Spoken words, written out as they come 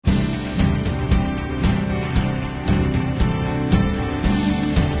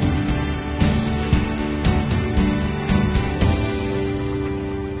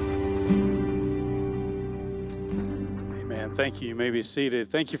Thank you. You may be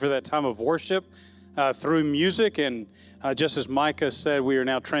seated. Thank you for that time of worship through music. And just as Micah said, we are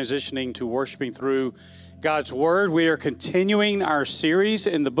now transitioning to worshiping through God's Word. We are continuing our series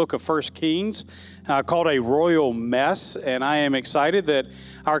in the book of 1 Kings called A Royal Mess. And I am excited that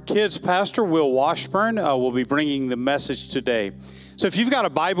our kids' pastor, Will Washburn, will be bringing the message today. So if you've got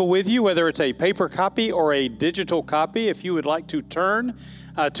a Bible with you, whether it's a paper copy or a digital copy, if you would like to turn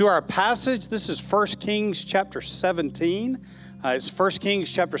to our passage, this is 1 Kings chapter 17. It's 1 Kings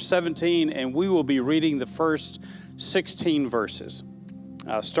chapter 17, and we will be reading the first 16 verses.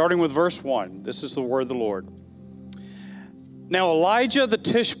 Starting with verse 1, this is the word of the Lord. Now Elijah the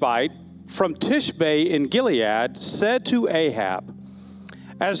Tishbite from Tishbe in Gilead said to Ahab,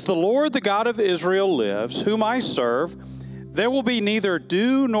 "As the Lord the God of Israel lives, whom I serve, there will be neither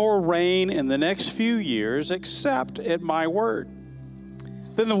dew nor rain in the next few years except at my word."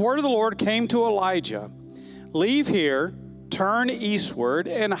 Then the word of the Lord came to Elijah, "Leave here, turn eastward,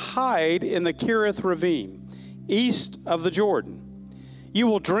 and hide in the Kerith ravine, east of the Jordan. You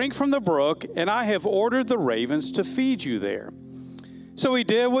will drink from the brook, and I have ordered the ravens to feed you there." So he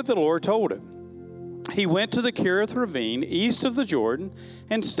did what the Lord told him. He went to the Kerith ravine, east of the Jordan,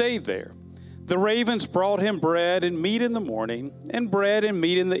 and stayed there. The ravens brought him bread and meat in the morning, and bread and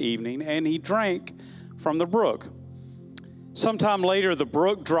meat in the evening, and he drank from the brook. Sometime later, the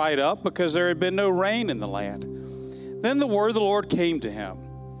brook dried up because there had been no rain in the land. Then the word of the Lord came to him,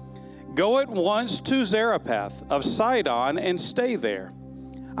 "Go at once to Zarephath of Sidon and stay there.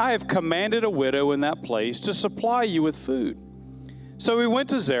 I have commanded a widow in that place to supply you with food." So he went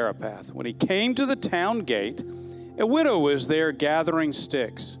to Zarephath. When he came to the town gate, a widow was there gathering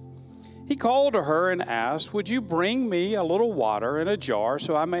sticks. He called to her and asked, "Would you bring me a little water in a jar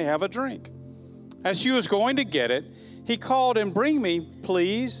so I may have a drink?" As she was going to get it, he called, "And bring me,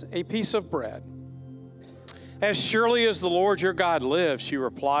 please, a piece of bread." "As surely as the Lord your God lives," she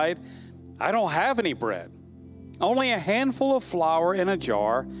replied, "I don't have any bread, only a handful of flour in a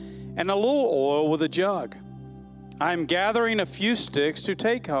jar and a little oil with a jug. I am gathering a few sticks to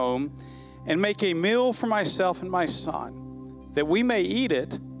take home and make a meal for myself and my son, that we may eat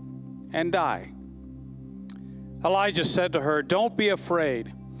it and die." Elijah said to her, "Don't be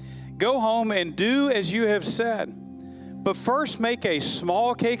afraid. Go home and do as you have said. But first make a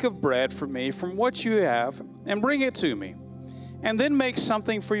small cake of bread for me from what you have and bring it to me. And then make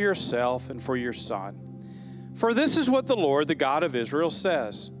something for yourself and for your son. For this is what the Lord, the God of Israel,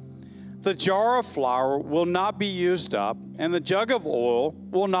 says. The jar of flour will not be used up, and the jug of oil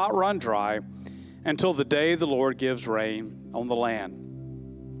will not run dry until the day the Lord gives rain on the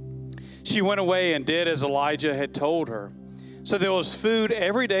land." She went away and did as Elijah had told her. So there was food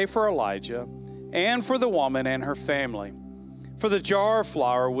every day for Elijah and for the woman and her family. For the jar of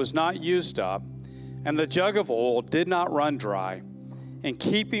flour was not used up, and the jug of oil did not run dry, in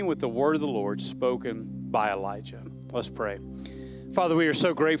keeping with the word of the Lord spoken by Elijah. Let's pray. Father, we are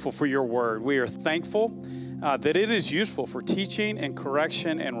so grateful for your word. We are thankful that it is useful for teaching and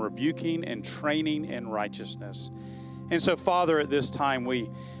correction and rebuking and training in righteousness. And so, Father, at this time, we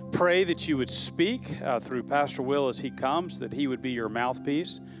pray that you would speak through Pastor Will as he comes, that he would be your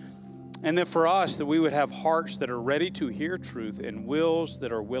mouthpiece. And then for us, that we would have hearts that are ready to hear truth and wills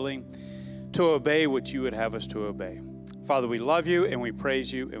that are willing to obey what you would have us to obey. Father, we love you and we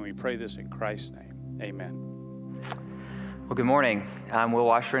praise you, and we pray this in Christ's name. Amen. Well, good morning. I'm Will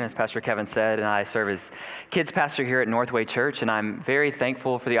Washburn, as Pastor Kevin said, and I serve as kids pastor here at Northway Church, and I'm very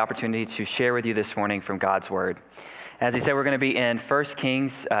thankful for the opportunity to share with you this morning from God's Word. As he said, we're going to be in 1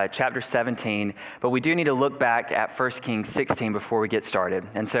 Kings chapter 17, but we do need to look back at 1 Kings 16 before we get started.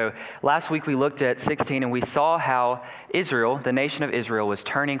 And so last week we looked at 16 and we saw how Israel, the nation of Israel, was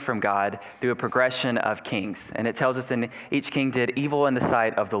turning from God through a progression of kings. And it tells us that each king did evil in the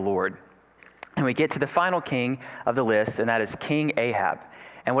sight of the Lord. And we get to the final king of the list, and that is King Ahab.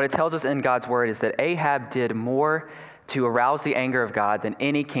 And what it tells us in God's word is that Ahab did more to arouse the anger of God than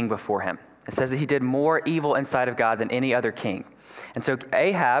any king before him. It says that he did more evil inside of God than any other king. And so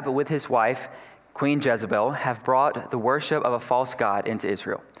Ahab, with his wife, Queen Jezebel, have brought the worship of a false god into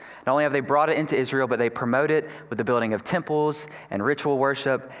Israel. Not only have they brought it into Israel, but they promote it with the building of temples and ritual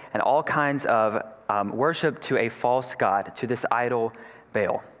worship and all kinds of worship to a false god, to this idol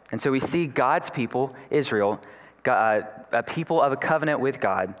Baal. And so we see God's people, Israel, a people of a covenant with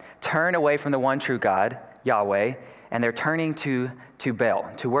God, turn away from the one true God, Yahweh, and they're turning to Baal,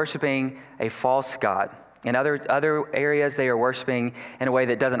 to worshiping a false god. In other areas, they are worshiping in a way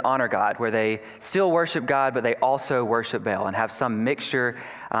that doesn't honor God, where they still worship God, but they also worship Baal and have some mixture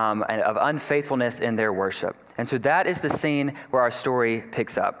of unfaithfulness in their worship. And so that is the scene where our story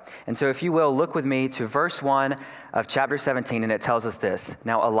picks up. And so if you will, look with me to verse 1 of chapter 17, and it tells us this.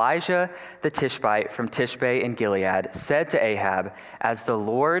 Now Elijah the Tishbite from Tishbe in Gilead said to Ahab, "As the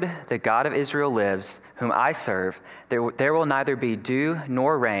Lord, the God of Israel lives, whom I serve, there will neither be dew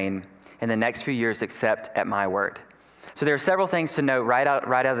nor rain in the next few years except at my word." So there are several things to note right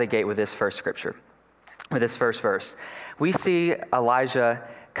out of the gate with this first scripture, with this first verse. We see Elijah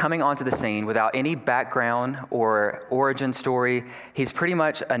coming onto the scene without any background or origin story. He's pretty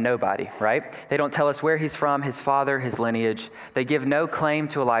much a nobody, right? They don't tell us where he's from, his father, his lineage. They give no claim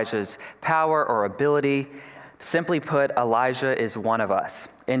to Elijah's power or ability. Simply put, Elijah is one of us.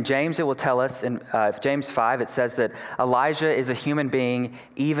 In James, it will tell us, in James 5, it says that Elijah is a human being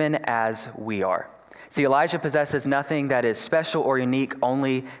even as we are. See, Elijah possesses nothing that is special or unique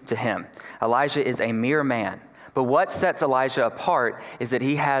only to him. Elijah is a mere man. But what sets Elijah apart is that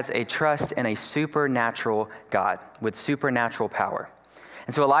he has a trust in a supernatural God with supernatural power.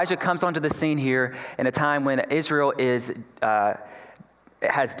 And so Elijah comes onto the scene here in a time when Israel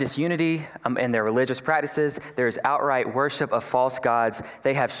has disunity in their religious practices. There's outright worship of false gods.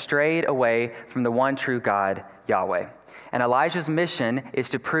 They have strayed away from the one true God, Yahweh. And Elijah's mission is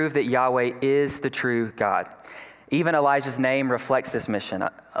to prove that Yahweh is the true God. Even Elijah's name reflects this mission.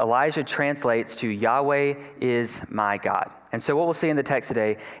 Elijah translates to Yahweh is my God. And so what we'll see in the text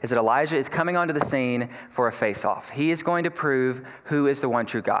today is that Elijah is coming onto the scene for a face-off. He is going to prove who is the one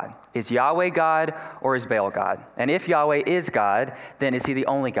true God. Is Yahweh God or is Baal God? And if Yahweh is God, then is he the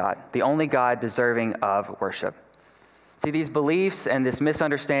only God deserving of worship? See, these beliefs and this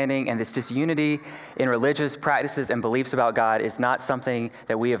misunderstanding and this disunity in religious practices and beliefs about God is not something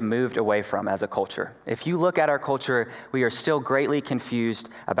that we have moved away from as a culture. If you look at our culture, we are still greatly confused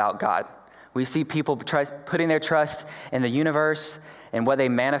about God. We see people putting their trust in the universe and what they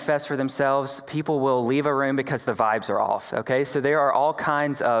manifest for themselves. People will leave a room because the vibes are off, okay? So there are all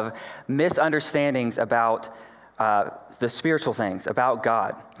kinds of misunderstandings about the spiritual things, about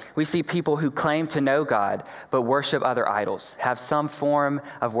God. We see people who claim to know God but worship other idols, have some form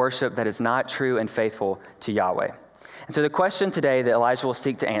of worship that is not true and faithful to Yahweh. And so the question today that Elijah will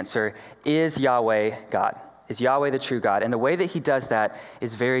seek to answer is Yahweh God? Is Yahweh the true God? And the way that he does that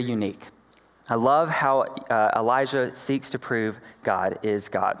is very unique. I love how Elijah seeks to prove God is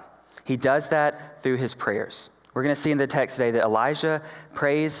God. He does that through his prayers. We're going to see in the text today that Elijah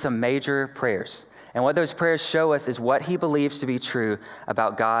prays some major prayers. And what those prayers show us is what he believes to be true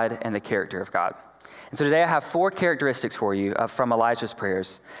about God and the character of God. And so today I have 4 characteristics for you from Elijah's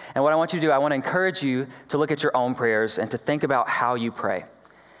prayers. And what I want you to do, I want to encourage you to look at your own prayers and to think about how you pray.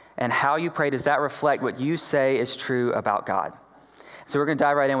 And how you pray, does that reflect what you say is true about God? So we're going to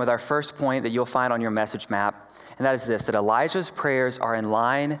dive right in with our first point that you'll find on your message map. And that is this, that Elijah's prayers are in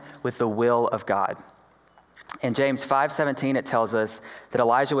line with the will of God. In James 5:17, it tells us that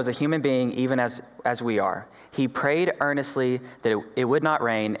Elijah was a human being even as we are. He prayed earnestly that it would not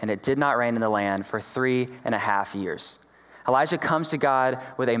rain, and it did not rain in the land for 3.5 years. Elijah comes to God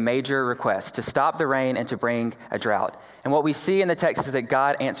with a major request to stop the rain and to bring a drought. And what we see in the text is that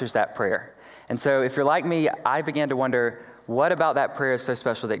God answers that prayer. And so if you're like me, I began to wonder, what about that prayer is so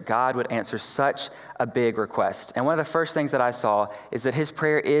special that God would answer such a big request? And one of the first things that I saw is that his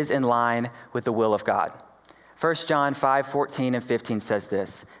prayer is in line with the will of God. 1 John 5:14 and 15 says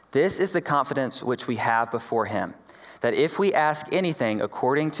this, "This is the confidence which we have before him, that if we ask anything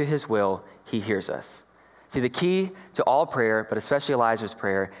according to his will, he hears us." See, the key to all prayer, but especially Elijah's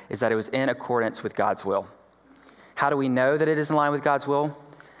prayer, is that it was in accordance with God's will. How do we know that it is in line with God's will?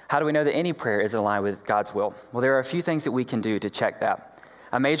 How do we know that any prayer is in line with God's will? Well, there are a few things that we can do to check that.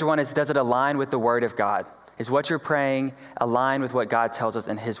 A major one is, does it align with the word of God? Is what you're praying aligned with what God tells us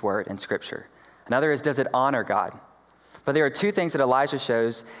in his word in Scripture? Another is, does it honor God? But there are 2 things that Elijah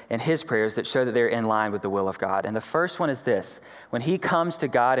shows in his prayers that show that they're in line with the will of God. And the first one is this. When he comes to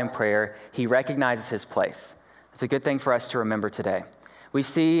God in prayer, he recognizes his place. It's a good thing for us to remember today. We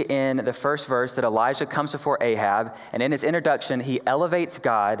see in the first verse that Elijah comes before Ahab, and in his introduction, he elevates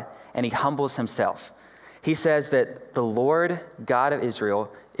God and he humbles himself. He says that the Lord God of Israel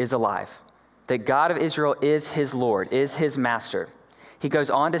is alive, that God of Israel is his Lord, is his master. He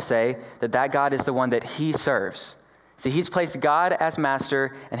goes on to say that that God is the one that he serves. See, he's placed God as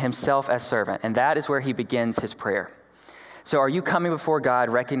master and himself as servant, and that is where he begins his prayer. So are you coming before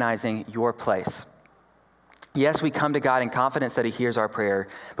God recognizing your place? Yes, we come to God in confidence that he hears our prayer,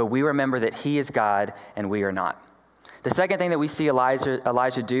 but we remember that he is God and we are not. The second thing that we see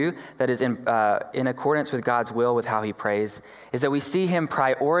Elijah do that is in accordance with God's will with how he prays is that we see him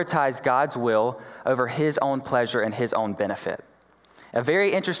prioritize God's will over his own pleasure and his own benefit. A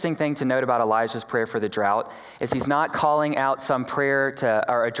very interesting thing to note about Elijah's prayer for the drought is he's not calling out some prayer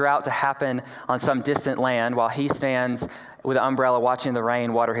or a drought to happen on some distant land while he stands with an umbrella watching the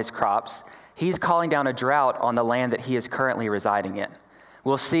rain water his crops. He's calling down a drought on the land that he is currently residing in.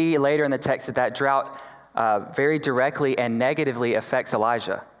 We'll see later in the text that drought very directly and negatively affects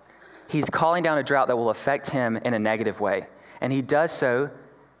Elijah. He's calling down a drought that will affect him in a negative way. And he does so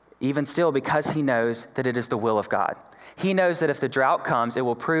even still because he knows that it is the will of God. He knows that if the drought comes, it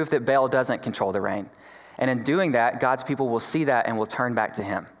will prove that Baal doesn't control the rain. And in doing that, God's people will see that and will turn back to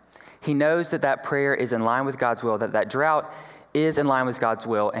him. He knows that that prayer is in line with God's will, that that drought is in line with God's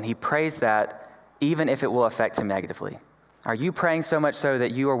will, and he prays that even if it will affect him negatively. Are you praying so much so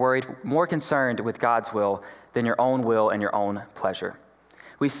that you are worried, more concerned with God's will than your own will and your own pleasure?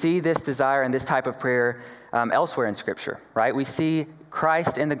 We see this desire and this type of prayer elsewhere in Scripture, right? We see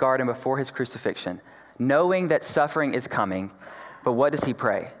Christ in the garden before his crucifixion, knowing that suffering is coming, but what does he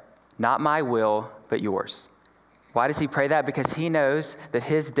pray? Not my will, but yours. Why does he pray that? Because he knows that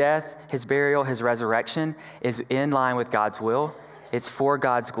his death, his burial, his resurrection is in line with God's will. It's for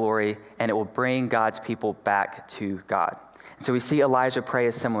God's glory, and it will bring God's people back to God. So we see Elijah pray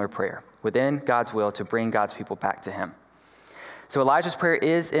a similar prayer within God's will to bring God's people back to him. So Elijah's prayer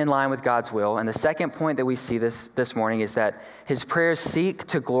is in line with God's will. And the second point that we see this morning is that his prayers seek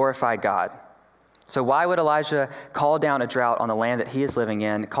to glorify God. So why would Elijah call down a drought on the land that he is living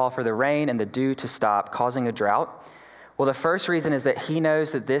in, call for the rain and the dew to stop, causing a drought? Well, the first reason is that he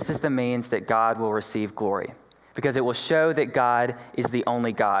knows that this is the means that God will receive glory, because it will show that God is the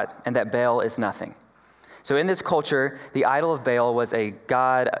only God and that Baal is nothing. So in this culture, the idol of Baal was a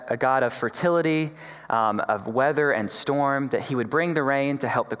god of fertility, of weather and storm, that he would bring the rain to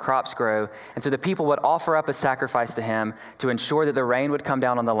help the crops grow. And so the people would offer up a sacrifice to him to ensure that the rain would come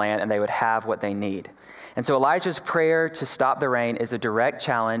down on the land and they would have what they need. And so Elijah's prayer to stop the rain is a direct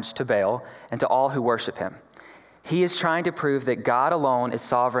challenge to Baal and to all who worship him. He is trying to prove that God alone is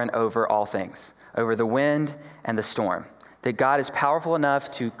sovereign over all things, over the wind and the storm, that God is powerful enough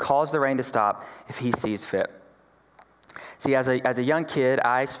to cause the rain to stop if he sees fit. See, as a young kid,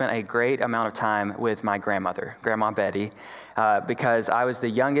 I spent a great amount of time with my grandmother, Grandma Betty, because I was the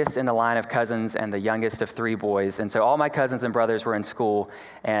youngest in the line of cousins and the youngest of 3 boys. And so all my cousins and brothers were in school,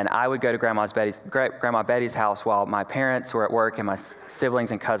 and I would go to Grandma Betty's house while my parents were at work and my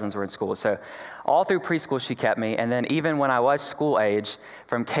siblings and cousins were in school. So all through preschool, she kept me. And then even when I was school age,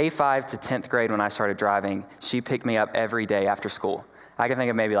 from K-5 to 10th grade when I started driving, she picked me up every day after school. I can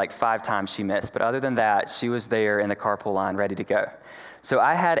think of maybe like 5 times she missed. But other than that, she was there in the carpool line ready to go. So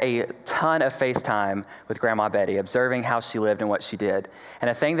I had a ton of FaceTime with Grandma Betty, observing how she lived and what she did. And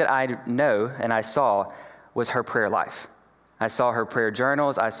a thing that I know and I saw was her prayer life. I saw her prayer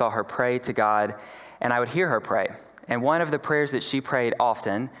journals. I saw her pray to God, and I would hear her pray. And one of the prayers that she prayed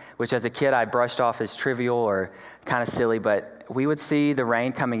often, which as a kid I brushed off as trivial or kind of silly, but we would see the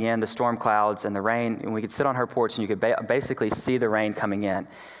rain coming in, the storm clouds and the rain, and we could sit on her porch and you could basically see the rain coming in.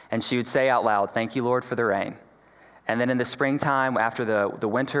 And she would say out loud, "Thank you, Lord, for the rain." And then in the springtime, after the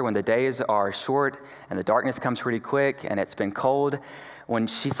winter, when the days are short and the darkness comes pretty quick and it's been cold, when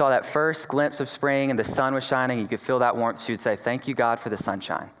she saw that first glimpse of spring and the sun was shining, you could feel that warmth, she would say, "Thank you, God, for the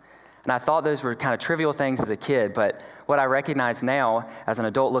sunshine." And I thought those were kind of trivial things as a kid, but what I recognize now as an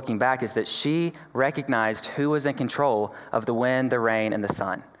adult looking back is that she recognized who was in control of the wind, the rain, and the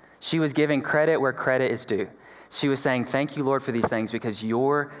sun. She was giving credit where credit is due. She was saying, "Thank you, Lord, for these things because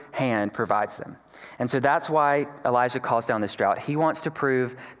your hand provides them." And so that's why Elijah calls down this drought. He wants to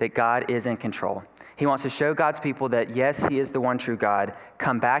prove that God is in control. He wants to show God's people that, yes, he is the one true God.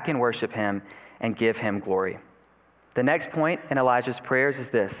 Come back and worship him and give him glory. The next point in Elijah's prayers is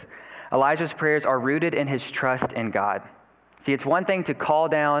this. Elijah's prayers are rooted in his trust in God. See, it's one thing to call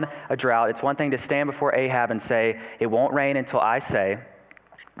down a drought. It's one thing to stand before Ahab and say, "It won't rain until I say."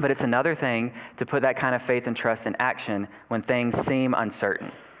 But it's another thing to put that kind of faith and trust in action when things seem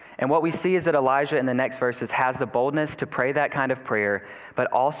uncertain. And what we see is that Elijah in the next verses has the boldness to pray that kind of prayer,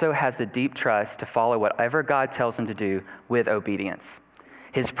 but also has the deep trust to follow whatever God tells him to do with obedience.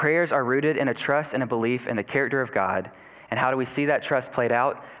 His prayers are rooted in a trust and a belief in the character of God. And how do we see that trust played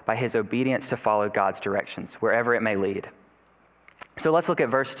out? By his obedience to follow God's directions, wherever it may lead. So let's look at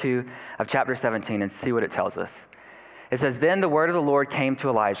verse 2 of chapter 17 and see what it tells us. It says, "Then the word of the Lord came to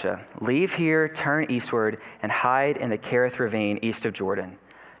Elijah, 'Leave here, turn eastward, and hide in the Kerith ravine east of Jordan.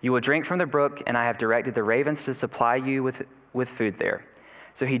 You will drink from the brook, and I have directed the ravens to supply you with food there.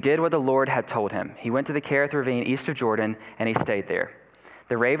 So he did what the Lord had told him. He went to the Kerith ravine east of Jordan, and he stayed there.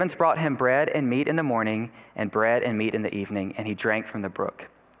 The ravens brought him bread and meat in the morning, and bread and meat in the evening, and he drank from the brook.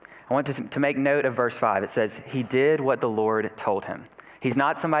 I want to make note of verse 5. It says, he did what the Lord told him. He's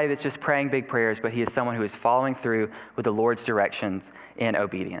not somebody that's just praying big prayers, but he is someone who is following through with the Lord's directions in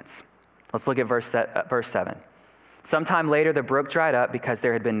obedience. Let's look at verse 7. Sometime later, the brook dried up because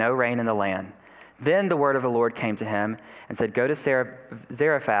there had been no rain in the land. Then the word of the Lord came to him and said, go to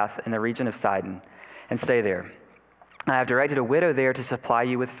Zarephath in the region of Sidon and stay there. I have directed a widow there to supply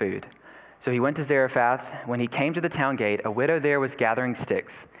you with food. So he went to Zarephath. When he came to the town gate, a widow there was gathering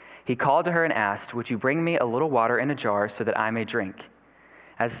sticks. He called to her and asked, would you bring me a little water in a jar so that I may drink?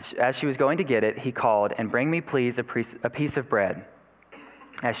 As she was going to get it, he called, and bring me, please, a piece of bread.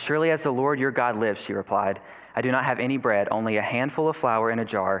 As surely as the Lord your God lives, she replied, I do not have any bread, only a handful of flour in a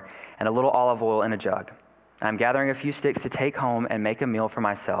jar and a little olive oil in a jug. I'm gathering a few sticks to take home and make a meal for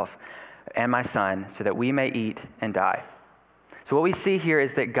myself and my son so that we may eat and die. So what we see here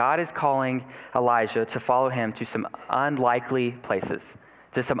is that God is calling Elijah to follow him to some unlikely places,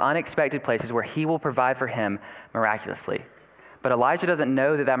 to some unexpected places where he will provide for him miraculously. But Elijah doesn't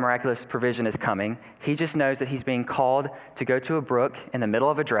know that miraculous provision is coming. He just knows that he's being called to go to a brook in the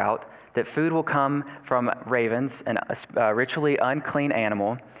middle of a drought, that food will come from ravens, a ritually unclean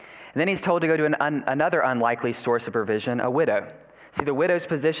animal. And then he's told to go to another unlikely source of provision, a widow. See, the widow's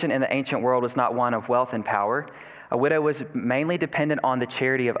position in the ancient world was not one of wealth and power. A widow was mainly dependent on the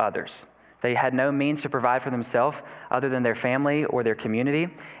charity of others. They had no means to provide for themselves other than their family or their community.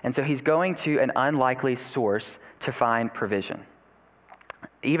 And so he's going to an unlikely source to find provision.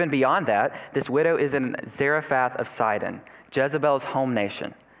 Even beyond that, this widow is in Zarephath of Sidon, Jezebel's home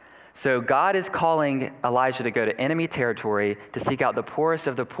nation. So God is calling Elijah to go to enemy territory to seek out the poorest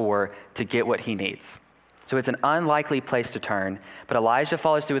of the poor to get what he needs. So it's an unlikely place to turn, but Elijah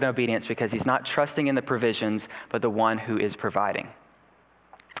follows through with obedience because he's not trusting in the provisions, but the one who is providing.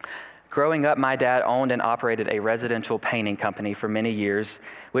 Growing up, my dad owned and operated a residential painting company for many years,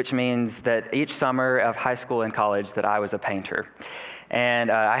 which means that each summer of high school and college that I was a painter.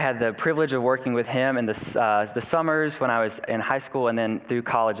 And I had the privilege of working with him in the summers when I was in high school and then through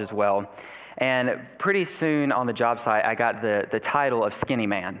college as well. And pretty soon on the job site, I got the title of skinny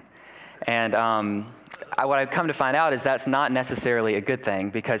man. And what I've come to find out is that's not necessarily a good thing,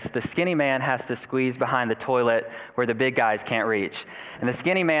 because the skinny man has to squeeze behind the toilet where the big guys can't reach. And the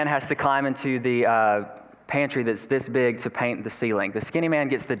skinny man has to climb into the pantry that's this big to paint the ceiling. The skinny man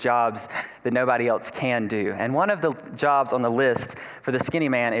gets the jobs that nobody else can do. And one of the jobs on the list for the skinny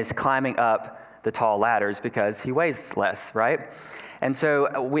man is climbing up the tall ladders because he weighs less, right? And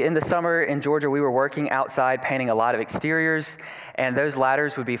so in the summer in Georgia, we were working outside painting a lot of exteriors, and those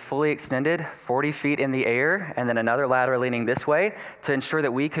ladders would be fully extended 40 feet in the air, and then another ladder leaning this way to ensure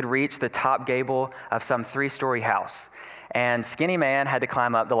that we could reach the top gable of some 3-story house. And skinny man had to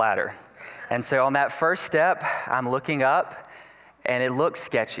climb up the ladder. And so on that first step, I'm looking up, and it looks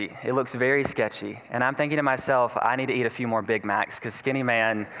sketchy. It looks very sketchy. And I'm thinking to myself, I need to eat a few more Big Macs, because skinny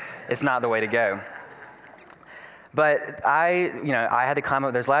man is not the way to go. But I had to climb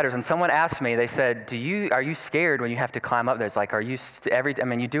up those ladders, and someone asked me, they said, are you scared when you have to climb up those? Like, you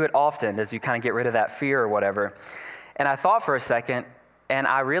do it often as you kind of get rid of that fear or whatever. And I thought for a second, and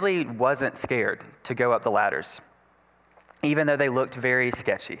I really wasn't scared to go up the ladders, even though they looked very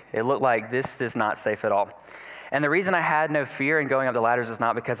sketchy. It looked like this is not safe at all. And the reason I had no fear in going up the ladders is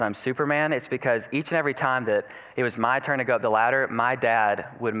not because I'm Superman. It's because each and every time that it was my turn to go up the ladder, my dad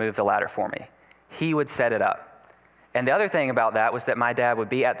would move the ladder for me. He would set it up. And the other thing about that was that my dad would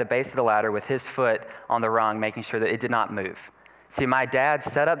be at the base of the ladder with his foot on the rung, making sure that it did not move. See, my dad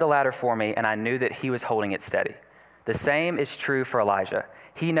set up the ladder for me, and I knew that he was holding it steady. The same is true for Elijah.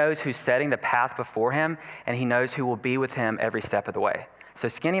 He knows who's setting the path before him, and he knows who will be with him every step of the way. So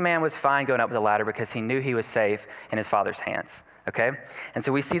skinny man was fine going up the ladder because he knew he was safe in his father's hands, okay? And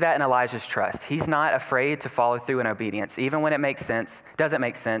so we see that in Elijah's trust. He's not afraid to follow through in obedience, even when it doesn't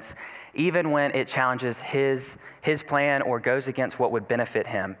make sense, even when it challenges his plan or goes against what would benefit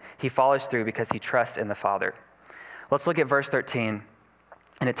him. He follows through because he trusts in the Father. Let's look at verse 13,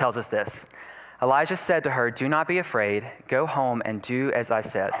 and it tells us this. Elijah said to her, do not be afraid. Go home and do as I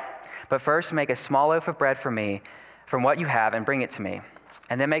said. But first make a small loaf of bread for me from what you have and bring it to me.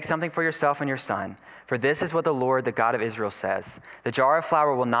 And then make something for yourself and your son. For this is what the Lord, the God of Israel, says. The jar of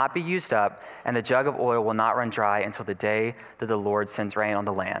flour will not be used up, and the jug of oil will not run dry until the day that the Lord sends rain on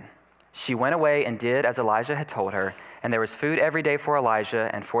the land. She went away and did as Elijah had told her, and there was food every day for Elijah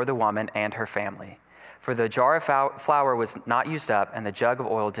and for the woman and her family. For the jar of flour was not used up, and the jug of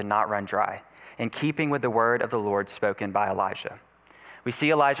oil did not run dry, in keeping with the word of the Lord spoken by Elijah. We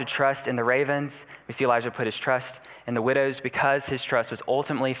see Elijah trust in the ravens. We see Elijah put his trust in the widows because his trust was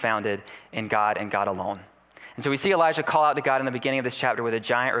ultimately founded in God and God alone. And so we see Elijah call out to God in the beginning of this chapter with a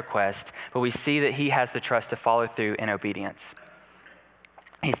giant request, but we see that he has the trust to follow through in obedience.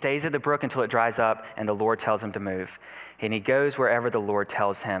 He stays at the brook until it dries up and the Lord tells him to move. And he goes wherever the Lord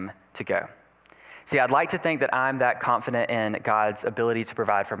tells him to go. See, I'd like to think that I'm that confident in God's ability to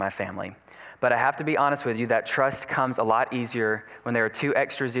provide for my family. But I have to be honest with you, that trust comes a lot easier when there are 2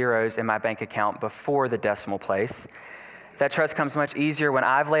 extra zeros in my bank account before the decimal place. That trust comes much easier when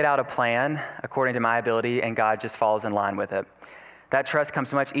I've laid out a plan according to my ability and God just falls in line with it. That trust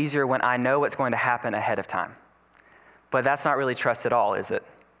comes much easier when I know what's going to happen ahead of time. But that's not really trust at all, is it?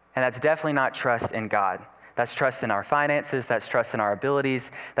 And that's definitely not trust in God. That's trust in our finances, that's trust in our abilities,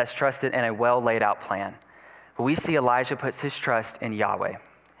 that's trust in a well laid out plan. But we see Elijah puts his trust in Yahweh.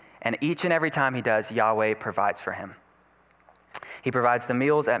 And each and every time he does, Yahweh provides for him. He provides the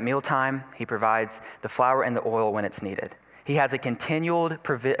meals at mealtime. He provides the flour and the oil when it's needed. He has a continual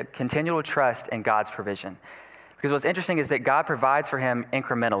trust in God's provision. Because what's interesting is that God provides for him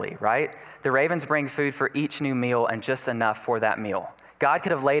incrementally, right? The ravens bring food for each new meal and just enough for that meal. God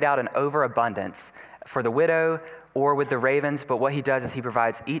could have laid out an overabundance for the widow or with the ravens, but what he does is he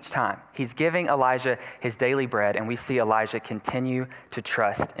provides each time. He's giving Elijah his daily bread, and we see Elijah continue to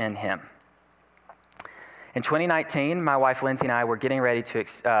trust in him. In 2019, my wife Lindsay and I were getting ready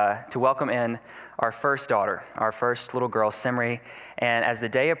to welcome in our first daughter, our first little girl, Simri, and as the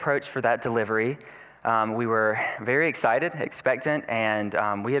day approached for that delivery, we were very excited, expectant, and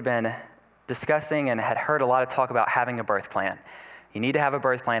we had been discussing and had heard a lot of talk about having a birth plan. You need to have a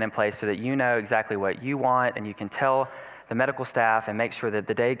birth plan in place so that you know exactly what you want and you can tell the medical staff and make sure that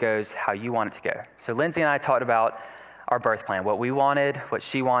the day goes how you want it to go. So Lindsay and I talked about our birth plan, what we wanted, what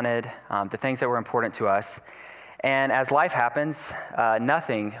she wanted, the things that were important to us. And as life happens,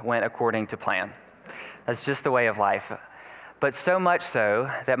 nothing went according to plan. That's just the way of life. But so much so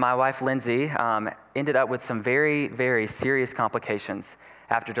that my wife Lindsay ended up with some very, very serious complications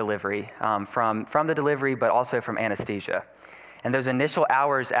after delivery, from the delivery, but also from anesthesia. And those initial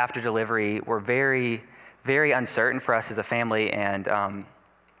hours after delivery were very, very uncertain for us as a family and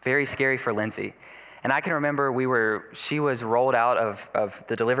very scary for Lindsay. And I can remember she was rolled out of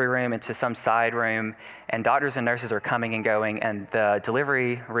the delivery room into some side room, and doctors and nurses are coming and going, and the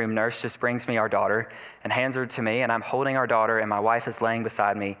delivery room nurse just brings me our daughter and hands her to me, and I'm holding our daughter, and my wife is laying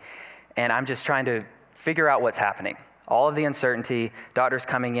beside me, and I'm just trying to figure out what's happening. All of the uncertainty, doctors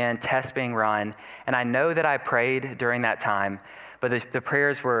coming in, tests being run, and I know that I prayed during that time, but the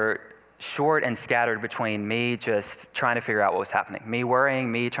prayers were short and scattered between me just trying to figure out what was happening, me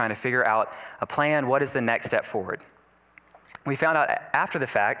worrying, me trying to figure out a plan, what is the next step forward. We found out after the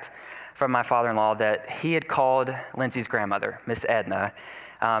fact from my father-in-law that he had called Lindsay's grandmother, Miss Edna,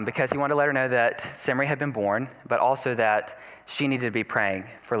 because he wanted to let her know that Simri had been born, but also that she needed to be praying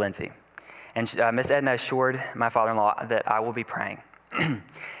for Lindsay. And Miss Edna assured my father-in-law that I will be praying.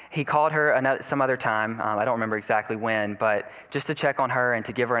 He called her some other time, I don't remember exactly when, but just to check on her and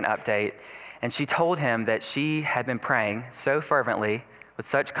to give her an update. And she told him that she had been praying so fervently, with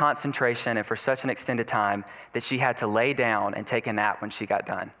such concentration and for such an extended time, that she had to lay down and take a nap when she got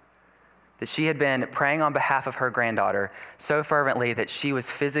done. That she had been praying on behalf of her granddaughter so fervently that she was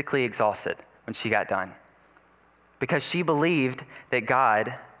physically exhausted when she got done. Because she believed that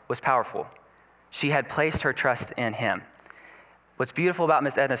God was powerful. She had placed her trust in him. What's beautiful about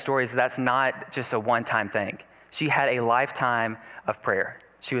Miss Edna's story is that's not just a one-time thing. She had a lifetime of prayer.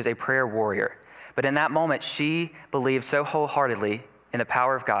 She was a prayer warrior. But in that moment, she believed so wholeheartedly in the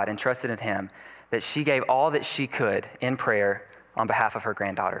power of God and trusted in him that she gave all that she could in prayer on behalf of her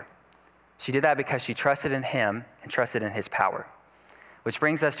granddaughter. She did that because she trusted in him and trusted in his power. Which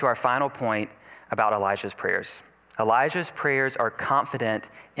brings us to our final point about Elijah's prayers. Elijah's prayers are confident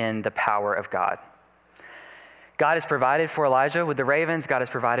in the power of God. God has provided for Elijah with the ravens. God has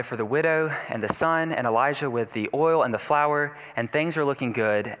provided for the widow and the son, and Elijah with the oil and the flour, and things are looking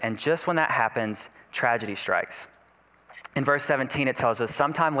good. And just when that happens, tragedy strikes. In verse 17, it tells us,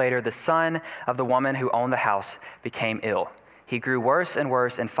 sometime later, the son of the woman who owned the house became ill. He grew worse and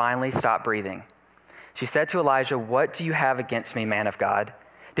worse and finally stopped breathing. She said to Elijah, "What do you have against me, man of God?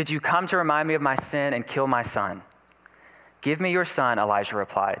 Did you come to remind me of my sin and kill my son?" "Give me your son," Elijah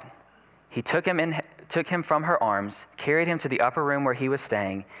replied. He took him from her arms, carried him to the upper room where he was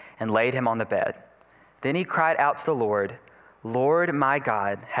staying, and laid him on the bed. Then he cried out to the Lord, "Lord, my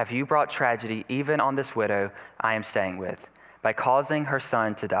God, have you brought tragedy even on this widow I am staying with, by causing her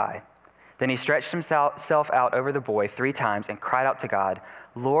son to die?" Then he stretched himself out over the boy 3 times and cried out to God,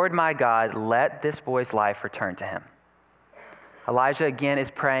 "Lord, my God, let this boy's life return to him." Elijah again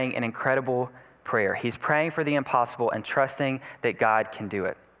is praying an incredible prayer. He's praying for the impossible and trusting that God can do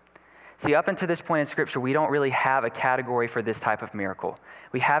it. See, up until this point in Scripture, we don't really have a category for this type of miracle.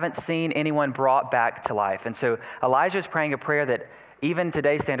 We haven't seen anyone brought back to life. And so Elijah is praying a prayer that even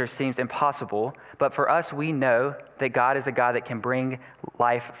today's standards seems impossible, but for us, we know that God is a God that can bring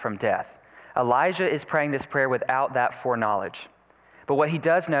life from death. Elijah is praying this prayer without that foreknowledge. But what he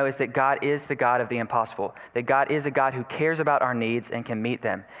does know is that God is the God of the impossible, that God is a God who cares about our needs and can meet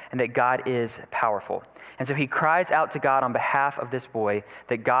them, and that God is powerful. And so he cries out to God on behalf of this boy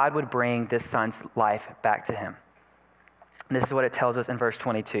that God would bring this son's life back to him. And this is what it tells us in verse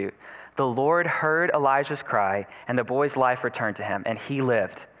 22. The Lord heard Elijah's cry, and the boy's life returned to him, and he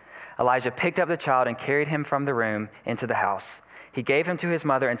lived. Elijah picked up the child and carried him from the room into the house. He gave him to his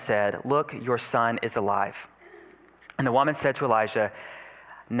mother and said, "Look, your son is alive." And the woman said to Elijah,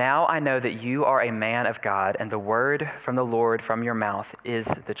 "Now I know that you are a man of God, and the word from the Lord from your mouth is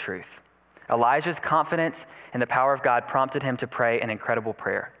the truth." Elijah's confidence in the power of God prompted him to pray an incredible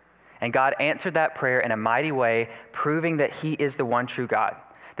prayer. And God answered that prayer in a mighty way, proving that he is the one true God,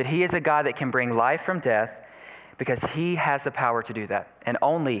 that he is a God that can bring life from death because he has the power to do that, and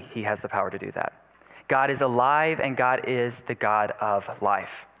only he has the power to do that. God is alive, and God is the God of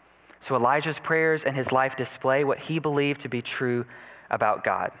life. So Elijah's prayers and his life display what he believed to be true about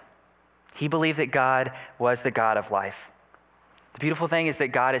God. He believed that God was the God of life. The beautiful thing is that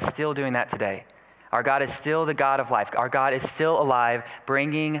God is still doing that today. Our God is still the God of life. Our God is still alive,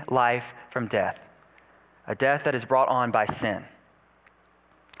 bringing life from death, a death that is brought on by sin.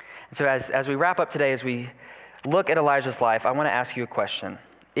 And so as we wrap up today, as we look at Elijah's life, I want to ask you a question.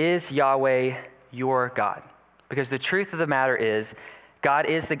 Is Yahweh your God? Because the truth of the matter is, God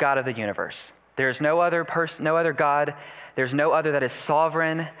is the God of the universe. There is no other person, no other God. There's no other that is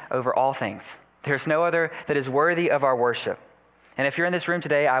sovereign over all things. There's no other that is worthy of our worship. And if you're in this room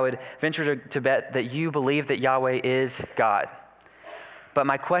today, I would venture to bet that you believe that Yahweh is God. But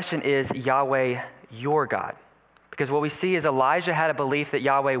my question is, Yahweh your God? Because what we see is Elijah had a belief that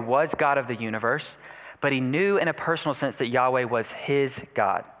Yahweh was God of the universe, but he knew in a personal sense that Yahweh was his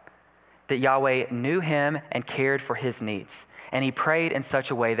God, that Yahweh knew him and cared for his needs. And he prayed in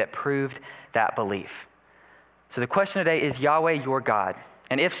such a way that proved that belief. So the question today is, Yahweh your God?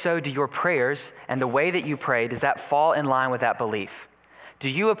 And if so, do your prayers and the way that you pray, does that fall in line with that belief? Do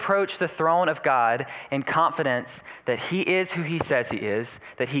you approach the throne of God in confidence that he is who he says he is,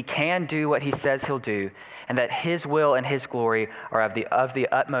 that he can do what he says he'll do, and that his will and his glory are of the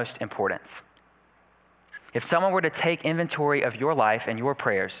utmost importance? If someone were to take inventory of your life and your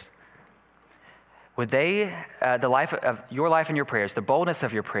prayers, would they, the life of your life and your prayers, the boldness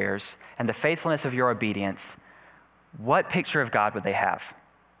of your prayers, and the faithfulness of your obedience, what picture of God would they have?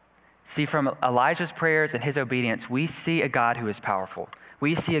 See, from Elijah's prayers and his obedience, we see a God who is powerful.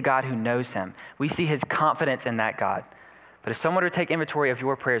 We see a God who knows him. We see his confidence in that God. But if someone were to take inventory of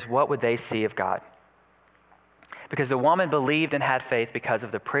your prayers, what would they see of God? Because the woman believed and had faith because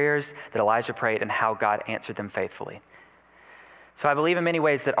of the prayers that Elijah prayed and how God answered them faithfully. So I believe in many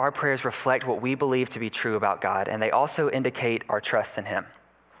ways that our prayers reflect what we believe to be true about God, and they also indicate our trust in him.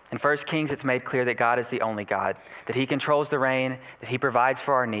 In 1 Kings, it's made clear that God is the only God, that he controls the rain, that he provides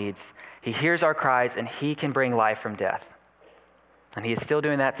for our needs, he hears our cries, and he can bring life from death. And he is still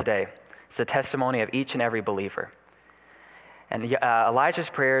doing that today. It's the testimony of each and every believer. And Elijah's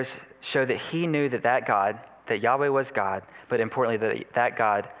prayers show that he knew that God, that Yahweh was God, but importantly, that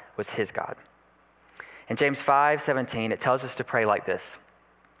God was his God. In James 5:17, it tells us to pray like this.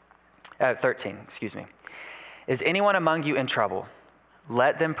 13. Is anyone among you in trouble?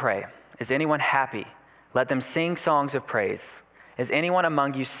 Let them pray. Is anyone happy? Let them sing songs of praise. Is anyone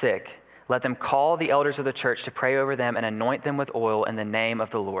among you sick? Let them call the elders of the church to pray over them and anoint them with oil in the name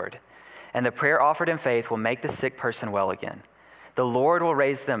of the Lord. And the prayer offered in faith will make the sick person well again. The Lord will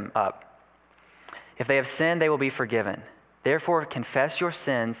raise them up. If they have sinned, they will be forgiven. Therefore, confess your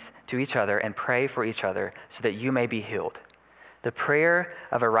sins to each other and pray for each other so that you may be healed. The prayer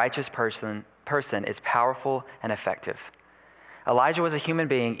of a righteous person is powerful and effective. Elijah was a human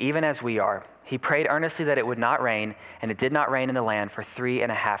being, even as we are. He prayed earnestly that it would not rain, and it did not rain in the land for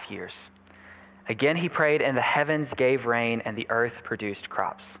 3.5 years. Again, he prayed, and the heavens gave rain, and the earth produced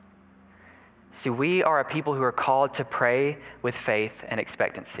crops. See, we are a people who are called to pray with faith and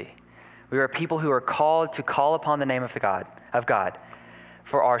expectancy. We are a people who are called to call upon the name of God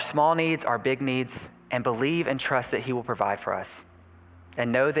for our small needs, our big needs, and believe and trust that he will provide for us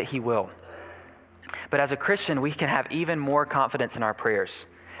and know that he will. But as a Christian, we can have even more confidence in our prayers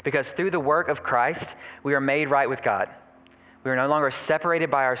because through the work of Christ, we are made right with God. We are no longer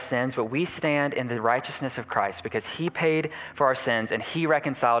separated by our sins, but we stand in the righteousness of Christ because he paid for our sins and he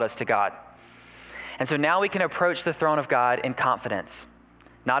reconciled us to God. And so now we can approach the throne of God in confidence,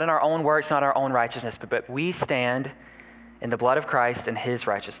 not in our own works, not our own righteousness, but we stand in the blood of Christ and his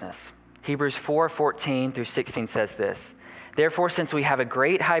righteousness. Hebrews 4:14 through 16 says this, "Therefore, since we have a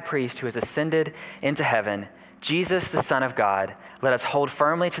great high priest who has ascended into heaven, Jesus, the Son of God, let us hold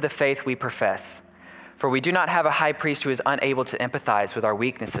firmly to the faith we profess. For we do not have a high priest who is unable to empathize with our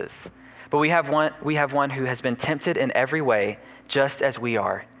weaknesses, but we have one who has been tempted in every way, just as we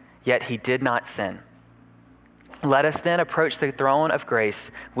are, yet he did not sin. Let us then approach the throne of grace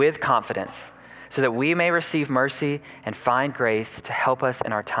with confidence, so that we may receive mercy and find grace to help us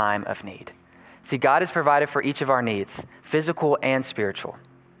in our time of need." See, God has provided for each of our needs, physical and spiritual.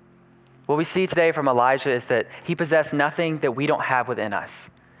 What we see today from Elijah is that he possessed nothing that we don't have within us.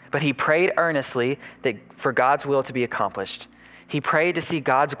 But he prayed earnestly for God's will to be accomplished. He prayed to see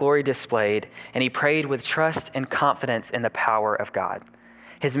God's glory displayed, and he prayed with trust and confidence in the power of God.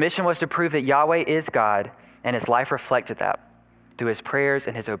 His mission was to prove that Yahweh is God, and his life reflected that through his prayers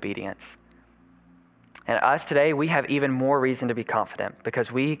and his obedience. And us today, we have even more reason to be confident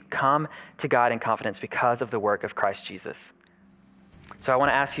because we come to God in confidence because of the work of Christ Jesus. So I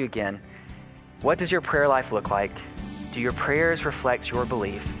want to ask you again, what does your prayer life look like? Do your prayers reflect your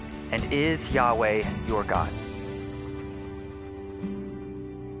belief? And is Yahweh your God?